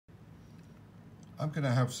I'm going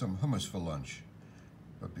to have some hummus for lunch,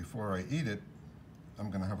 but before I eat it,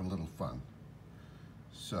 I'm going to have a little fun.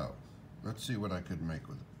 So, let's see what I could make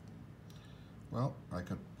with it. Well, I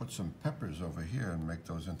could put some peppers over here and make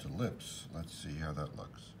those into lips. Let's see how that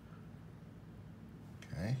looks.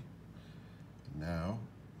 Okay. Now,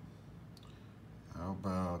 how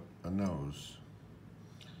about a nose?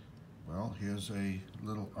 Well, here's a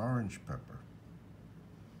little orange pepper,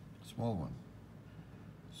 small one.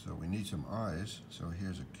 So we need some eyes. So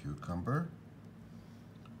here's a cucumber,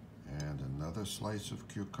 and another slice of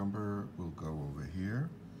cucumber will go over here.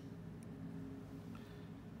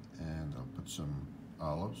 And I'll put some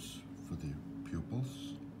olives for the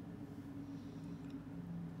pupils.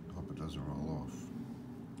 Hope it doesn't roll off.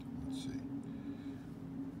 Let's see.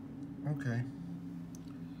 Okay.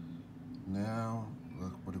 Now,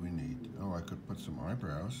 look, what do we need? Oh, I could put some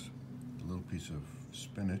eyebrows, a little piece of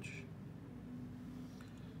spinach,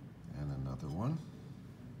 and another one.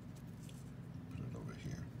 Put it over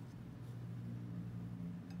here.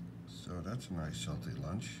 So that's a nice healthy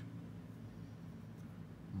lunch.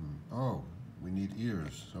 Oh, we need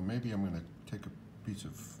ears. So maybe I'm going to take a piece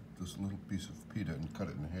of this little piece of pita and cut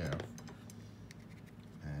it in half,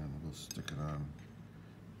 and we'll stick it on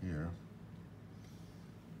here.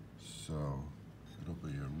 So it'll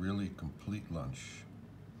be a really complete lunch.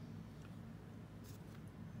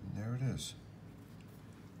 And there it is.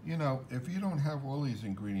 You know, if you don't have all these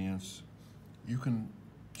ingredients, you can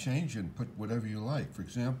change and put whatever you like. For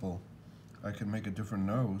example, I can make a different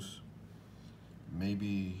nose.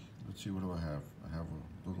 Maybe, let's see, what do I have? I have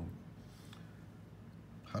a little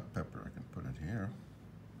hot pepper. I can put it here.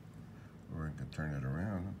 Or I can turn it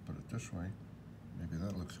around and put it this way. Maybe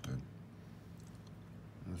that looks good.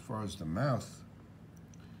 And as far as the mouth,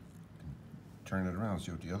 I can turn it around and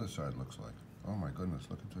see what the other side looks like. Oh my goodness,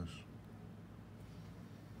 look at this.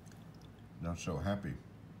 Not so happy.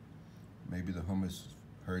 Maybe the hummus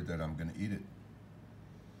heard that I'm going to eat it.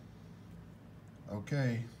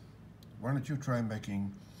 Okay. Why don't you try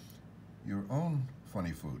making your own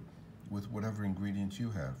funny food with whatever ingredients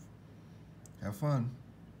you have? Have fun.